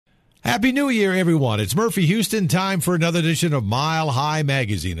Happy New Year, everyone. It's Murphy Houston. Time for another edition of Mile High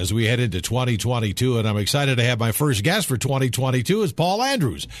Magazine as we head into 2022. And I'm excited to have my first guest for 2022 is Paul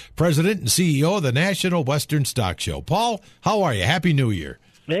Andrews, President and CEO of the National Western Stock Show. Paul, how are you? Happy New Year.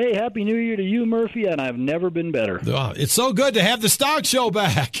 Hey, Happy New Year to you, Murphy, and I've never been better. It's so good to have the stock show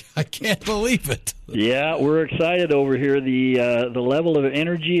back. I can't believe it. Yeah, we're excited over here. The level of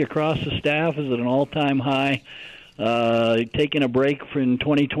energy across the staff is at an all-time high. Taking a break from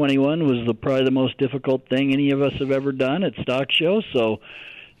 2021 was probably the most difficult thing any of us have ever done at stock shows. So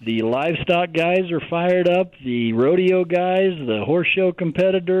the livestock guys are fired up, the rodeo guys, the horse show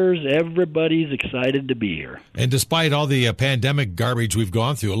competitors, everybody's excited to be here. And despite all the pandemic garbage we've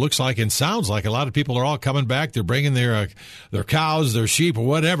gone through, it looks like and sounds like a lot of people are all coming back. They're bringing their cows, their sheep, or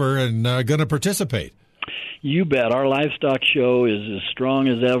whatever, and going to participate. You bet. Our livestock show is as strong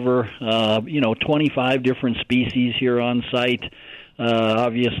as ever. 25 different species here on site.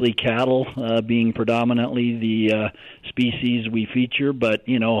 Obviously, cattle being predominantly the species we feature, but,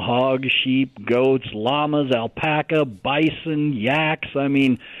 hogs, sheep, goats, llamas, alpaca, bison, yaks. I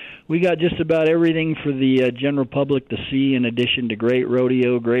mean, we got just about everything for the general public to see, in addition to great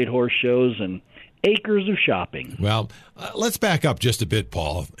rodeo, great horse shows, and acres of shopping. Well, let's back up just a bit,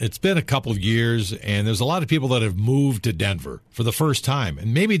 Paul. It's been a couple of years, and there's a lot of people that have moved to Denver for the first time,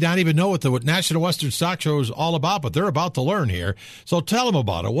 and maybe not even know what the National Western Stock Show is all about, but they're about to learn here. So tell them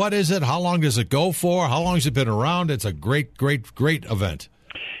about it. What is it? How long does it go for? How long has it been around? It's a great, great, great event.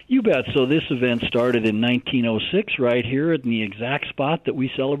 You bet. So this event started in 1906 right here in the exact spot that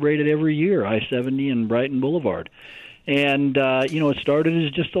we celebrated every year, I-70 and Brighton Boulevard. And, it started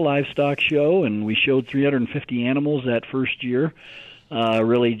as just a livestock show, and we showed 350 animals that first year,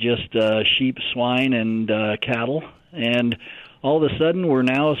 really just sheep, swine, and cattle. And all of a sudden, we're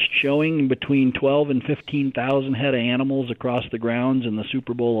now showing between 12 and 15,000 head of animals across the grounds in the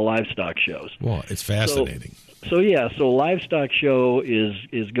Super Bowl of livestock shows. Well, it's fascinating. So livestock show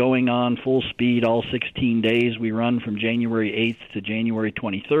is going on full speed all 16 days. We run from January 8th to January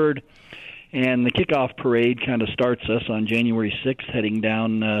 23rd. And the kickoff parade kind of starts us on January 6th, heading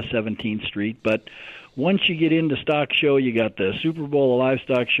down 17th Street. But once you get into stock show, you got the Super Bowl of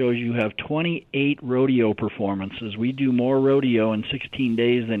livestock shows. You have 28 rodeo performances. We do more rodeo in 16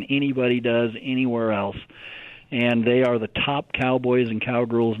 days than anybody does anywhere else. And they are the top cowboys and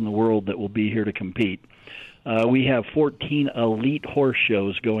cowgirls in the world that will be here to compete. We have 14 elite horse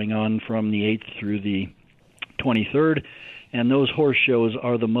shows going on from the 8th through the 23rd. And those horse shows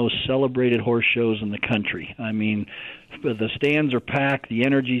are the most celebrated horse shows in the country. I mean, the stands are packed, the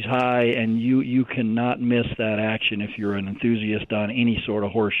energy's high, and you cannot miss that action if you're an enthusiast on any sort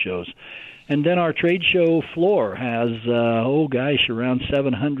of horse shows. And then our trade show floor has, around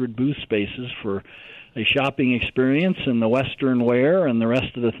 700 booth spaces for a shopping experience and the Western wear and the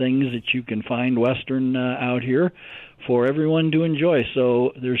rest of the things that you can find Western out here for everyone to enjoy.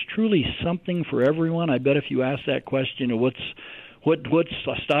 So there's truly something for everyone. I bet if you ask that question of what's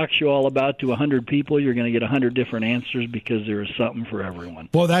a stock show all about to 100 people, you're going to get 100 different answers because there is something for everyone.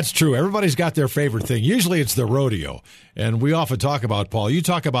 Well, that's true. Everybody's got their favorite thing. Usually it's the rodeo. And we often talk about, Paul, you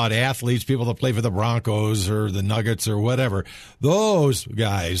talk about athletes, people that play for the Broncos or the Nuggets or whatever. Those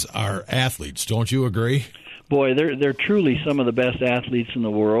guys are athletes. Don't you agree? Boy, they're truly some of the best athletes in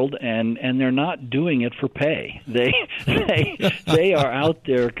the world, and they're not doing it for pay. They are out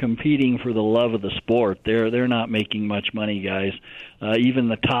there competing for the love of the sport. They're not making much money, guys. Even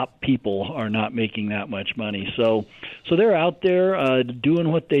the top people are not making that much money. So they're out there doing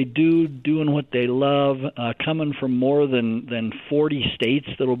what they do, doing what they love, coming from more than 40 states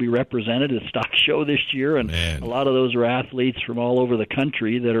that will be represented at Stock Show this year, and a lot of those are athletes from all over the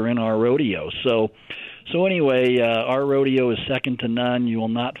country that are in our rodeo. So anyway, our rodeo is second to none. You will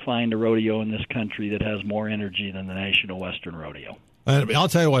not find a rodeo in this country that has more energy than the National Western Rodeo. And I'll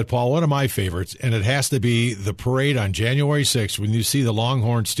tell you what, Paul, one of my favorites, and it has to be the parade on January 6th when you see the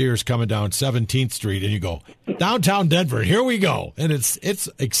Longhorn steers coming down 17th Street and you go, downtown Denver, here we go. And it's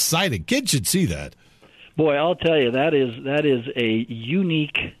exciting. Kids should see that. Boy, I'll tell you, that is a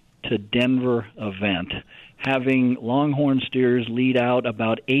unique to Denver event. Having Longhorn steers lead out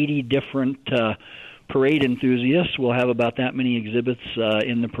about 80 different parade enthusiasts. We'll have about that many exhibits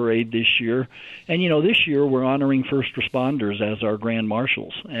in the parade this year. And, this year we're honoring first responders as our grand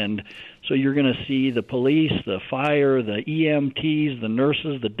marshals. And so you're going to see the police, the fire, the EMTs, the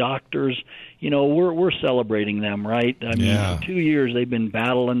nurses, the doctors. We're celebrating them, right? I mean, for 2 years they've been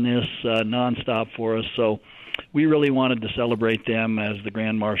battling this nonstop for us. So we really wanted to celebrate them as the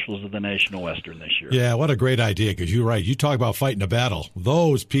Grand Marshals of the National Western this year. Yeah, what a great idea, because you're right. You talk about fighting a battle.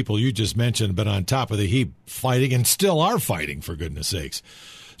 Those people you just mentioned have been on top of the heap fighting and still are fighting, for goodness sakes.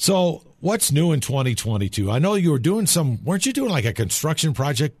 So what's new in 2022? I know you were doing weren't you doing like a construction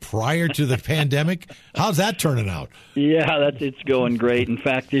project prior to the pandemic? How's that turning out? Yeah, it's going great. In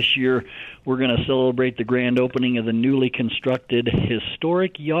fact, this year we're going to celebrate the grand opening of the newly constructed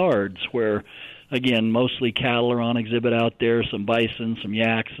historic yards where, again, mostly cattle are on exhibit out there, some bison, some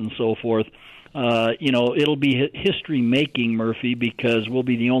yaks, and so forth. It'll be history-making, Murphy, because we'll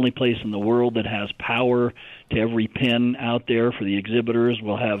be the only place in the world that has power to every pen out there for the exhibitors.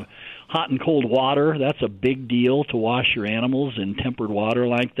 We'll have hot and cold water. That's a big deal to wash your animals in tempered water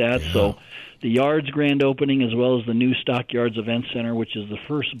like that. Yeah. So the yard's grand opening, as well as the new Stockyards Event Center, which is the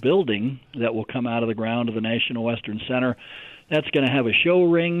first building that will come out of the ground of the National Western Center. That's going to have a show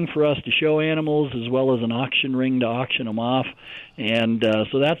ring for us to show animals, as well as an auction ring to auction them off. And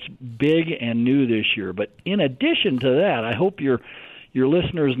so that's big and new this year. But in addition to that, I hope your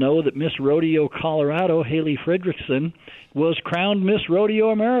listeners know that Miss Rodeo Colorado, Haley Fredrickson, was crowned Miss Rodeo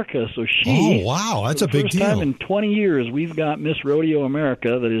America. So oh, wow, that's a big deal. For the first time in 20 years, we've got Miss Rodeo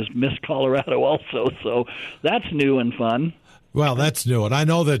America that is Miss Colorado also. So that's new and fun. Well, that's new. And I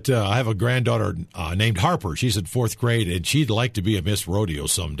know that I have a granddaughter named Harper. She's in 4th grade, and she'd like to be a Miss Rodeo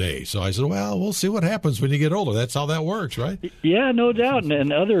someday. So I said, well, we'll see what happens when you get older. That's how that works, right? Yeah, no doubt.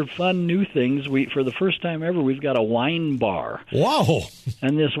 And other fun new things, for the first time ever, we've got a wine bar. Wow.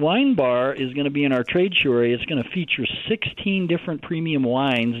 And this wine bar is going to be in our trade show area. It's going to feature 16 different premium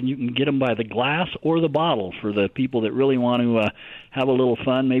wines, and you can get them by the glass or the bottle for the people that really want to have a little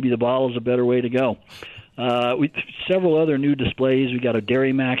fun. Maybe the bottle is a better way to go. Several other new displays. We've got a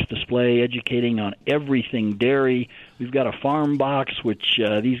Dairy Max display educating on everything dairy. We've got a farm box, which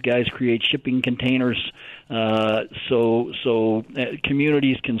these guys create shipping containers so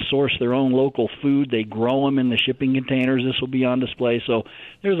communities can source their own local food. They grow them in the shipping containers. This will be on display. So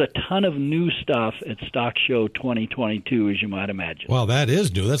there's a ton of new stuff at Stock Show 2022, as you might imagine. Well, that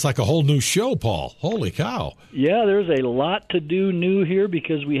is new. That's like a whole new show, Paul. Holy cow. Yeah, there's a lot to do new here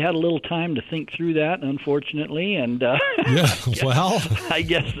because we had a little time to think through that, unfortunately. And yeah, well, I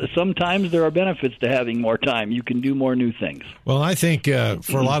guess sometimes there are benefits to having more time. You can do more new things. Well, I think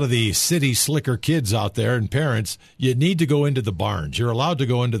for a lot of the city slicker kids out there and parents, you need to go into the barns. You're allowed to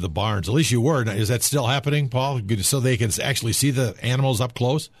go into the barns. At least you were. Is that still happening, Paul? So they can actually see the animals up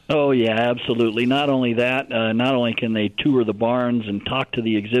close? Oh, yeah, absolutely. Not only that, not only can they tour the barns and talk to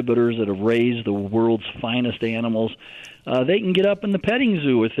the exhibitors that have raised the world's finest animals, they can get up in the petting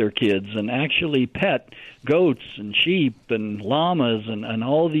zoo with their kids and actually pet goats and sheep and llamas and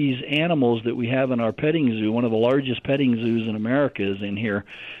all these animals that we have in our petting zoo. One of the largest petting zoos in America is in here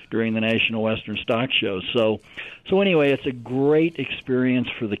during the National Western Stock Show. So anyway, it's a great experience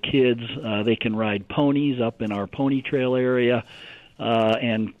for the kids. They can ride ponies up in our pony trail area.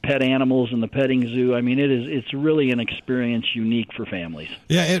 And pet animals in the petting zoo. I mean, it's really an experience unique for families.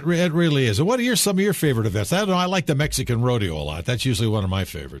 Yeah, it really is. And what are some of your favorite events? I don't know. I like the Mexican rodeo a lot. That's usually one of my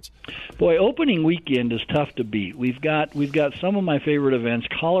favorites. Boy, opening weekend is tough to beat. We've got some of my favorite events.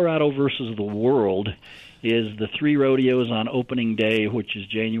 Colorado versus the World is the 3 rodeos on opening day, which is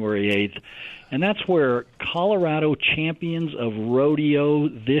January 8th. And that's where Colorado champions of rodeo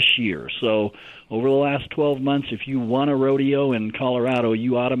this year. So over the last 12 months, if you won a rodeo in Colorado,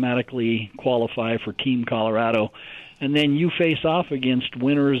 you automatically qualify for Team Colorado. And then you face off against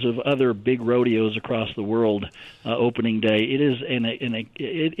winners of other big rodeos across the world opening day. It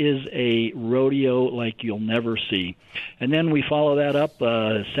is a rodeo like you'll never see. And then we follow that up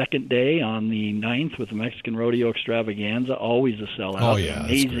second day on the 9th with the Mexican Rodeo Extravaganza, always a sellout. Oh, yeah,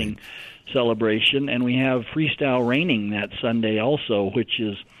 amazing celebration. And we have freestyle reining that Sunday also, which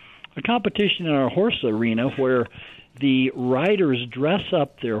is a competition in our horse arena where the riders dress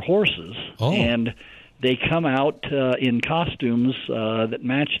up their horses and they come out in costumes that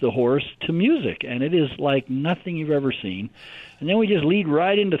match the horse to music, and it is like nothing you've ever seen. And then we just lead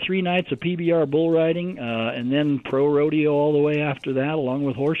right into 3 nights of PBR bull riding, and then pro rodeo all the way after that, along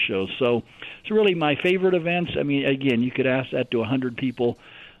with horse shows. So it's really my favorite events. I mean, again, you could ask that to 100 people.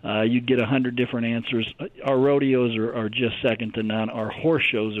 You'd get 100 different answers. Our rodeos are just second to none. Our horse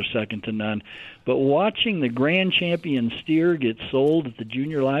shows are second to none. But watching the grand champion steer get sold at the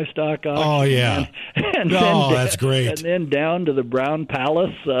Junior Livestock Auction, oh yeah, that's great. And then down to the Brown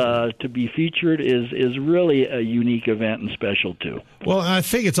Palace to be featured is really a unique event and special too. Well, I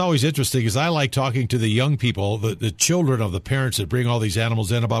think it's always interesting because I like talking to the young people, the children of the parents that bring all these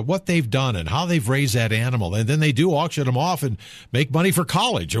animals in, about what they've done and how they've raised that animal, and then they do auction them off and make money for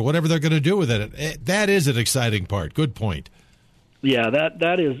college or whatever they're going to do with it. That is an exciting part. Good point. Yeah,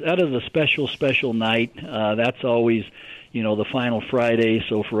 that is a special night. That's always, the final Friday.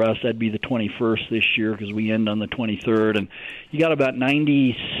 So for us, that'd be the 21st this year because we end on the 23rd. And you got about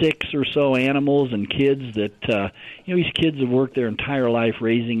 96 or so animals and kids that, these kids have worked their entire life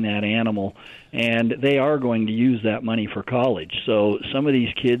raising that animal, and they are going to use that money for college. So some of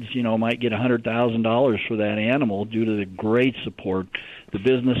these kids, might get $100,000 for that animal due to the great support. The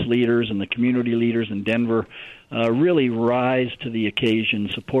business leaders and the community leaders in Denver really rise to the occasion,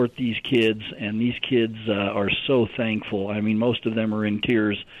 support these kids, and these kids are so thankful. I mean, most of them are in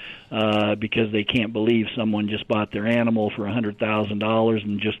tears because they can't believe someone just bought their animal for $100,000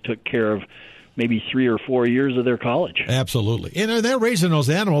 and just took care of maybe 3 or 4 years of their college. Absolutely. And they're raising those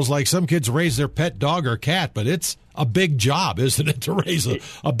animals like some kids raise their pet dog or cat, but it's a big job, isn't it, to raise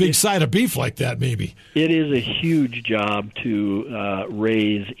a big side of beef like that, maybe? It is a huge job to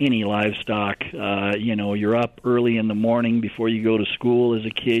raise any livestock. You're up early in the morning before you go to school as a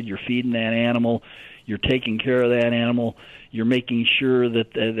kid. You're feeding that animal. You're taking care of that animal. You're making sure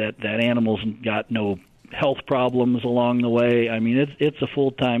that that animal's got no health problems along the way. I mean, it's a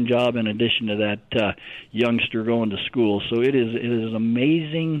full-time job in addition to that youngster going to school. So it is an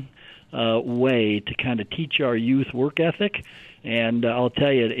amazing way to kind of teach our youth work ethic. And I'll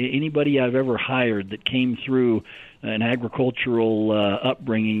tell you, anybody I've ever hired that came through an agricultural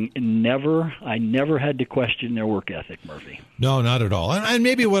upbringing, I never had to question their work ethic, Murphy. No, not at all. And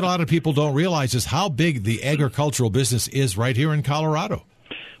maybe what a lot of people don't realize is how big the agricultural business is right here in Colorado.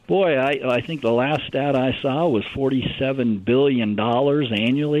 Boy, I think the last stat I saw was $47 billion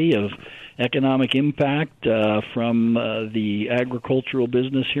annually of economic impact from the agricultural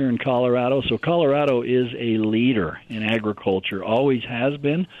business here in Colorado. So Colorado is a leader in agriculture, always has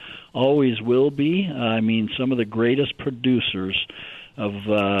been, always will be. I mean, some of the greatest producers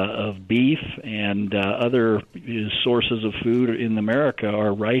of beef and other sources of food in America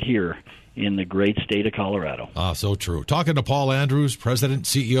are right here in the great state of Colorado. So true. Talking to Paul Andrews, President,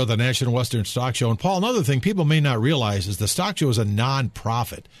 CEO of the National Western Stock Show. And Paul, another thing people may not realize is the stock show is a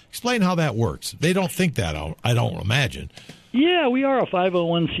non-profit. Explain how that works. They don't think that, I don't imagine. Yeah, we are a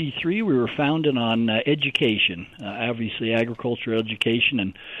 501c3. We were founded on education, obviously agricultural education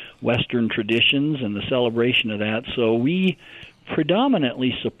and Western traditions and the celebration of that. So we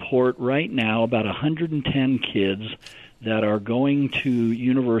predominantly support right now about 110 kids that are going to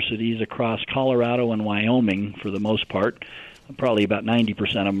universities across Colorado and Wyoming for the most part. Probably about 90%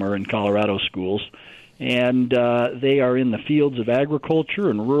 of them are in Colorado schools. And they are in the fields of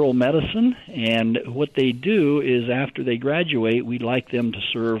agriculture and rural medicine. And what they do is after they graduate, we'd like them to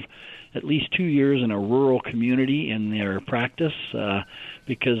serve at least 2 years in a rural community in their practice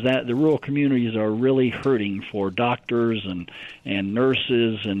because the rural communities are really hurting for doctors and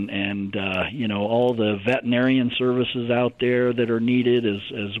nurses and all the veterinarian services out there that are needed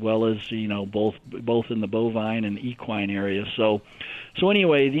as well as both in the bovine and equine areas. So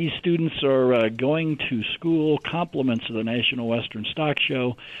anyway, these students are going to school, compliments of the National Western Stock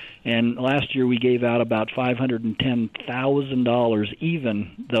Show, and last year we gave out about $510,000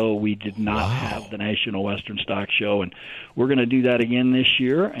 even though we did not have the National Western Stock Show, and we're going to do that again this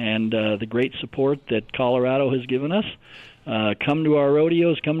year, and the great support that Colorado has given us. Come to our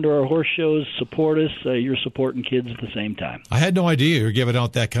rodeos, come to our horse shows, support us. You're supporting kids at the same time. I had no idea you were giving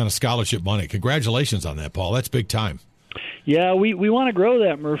out that kind of scholarship money. Congratulations on that, Paul. That's big time. Yeah, we want to grow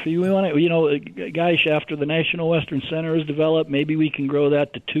that, Murphy. We want to, gosh, after the National Western Center is developed, maybe we can grow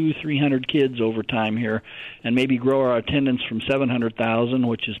that to 200-300 kids over time here, and maybe grow our attendance from 700,000,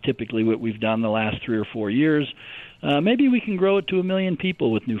 which is typically what we've done the last 3 or 4 years. Maybe we can grow it to 1 million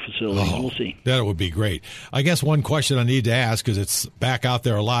people with new facilities. We'll see. That would be great. I guess one question I need to ask, because it's back out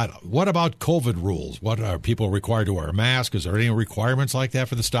there a lot, what about COVID rules? What are people required to wear a mask? Is there any requirements like that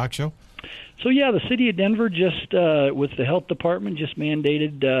for the stock show? So, yeah, the city of Denver just, with the health department, just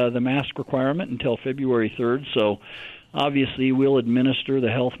mandated the mask requirement until February 3rd. So, obviously, we'll administer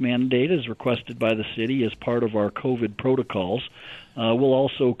the health mandate as requested by the city as part of our COVID protocols. We'll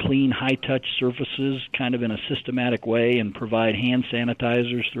also clean high-touch surfaces kind of in a systematic way and provide hand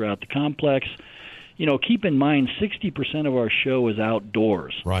sanitizers throughout the complex. Keep in mind 60% of our show is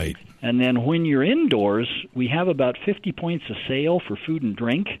outdoors. Right. And then when you're indoors, we have about 50 points of sale for food and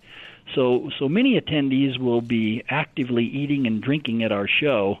drink. So many attendees will be actively eating and drinking at our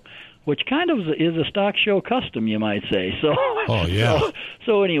show, which kind of is a stock show custom, you might say. So,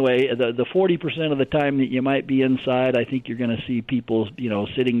 So anyway, the 40% of the time that you might be inside, I think you're going to see people,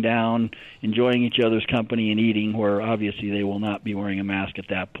 sitting down, enjoying each other's company and eating, where obviously they will not be wearing a mask at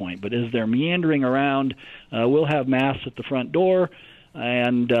that point. But as they're meandering around, we'll have masks at the front door.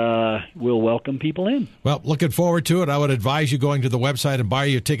 and we'll welcome people in. Well, looking forward to it. I would advise you going to the website and buy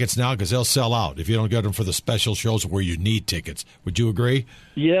your tickets now because they'll sell out if you don't get them for the special shows where you need tickets. Would you agree?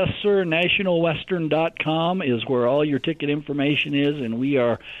 Yes, sir. NationalWestern.com is where all your ticket information is, and we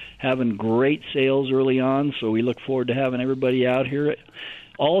are having great sales early on, so we look forward to having everybody out here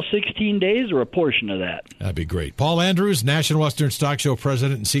all 16 days or a portion of that. That'd be great. Paul Andrews, National Western Stock Show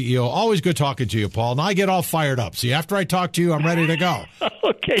President and CEO. Always good talking to you, Paul. Now I get all fired up. See, after I talk to you, I'm ready to go.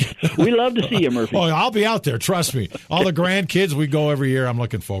 Okay. We love to see you, Murphy. Oh, I'll be out there. Trust me. All the grandkids, we go every year. I'm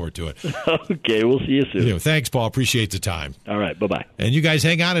looking forward to it. Okay. We'll see you soon. Thanks, Paul. Appreciate the time. All right. Bye-bye. And you guys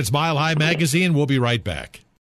hang on. It's Mile High Magazine. We'll be right back.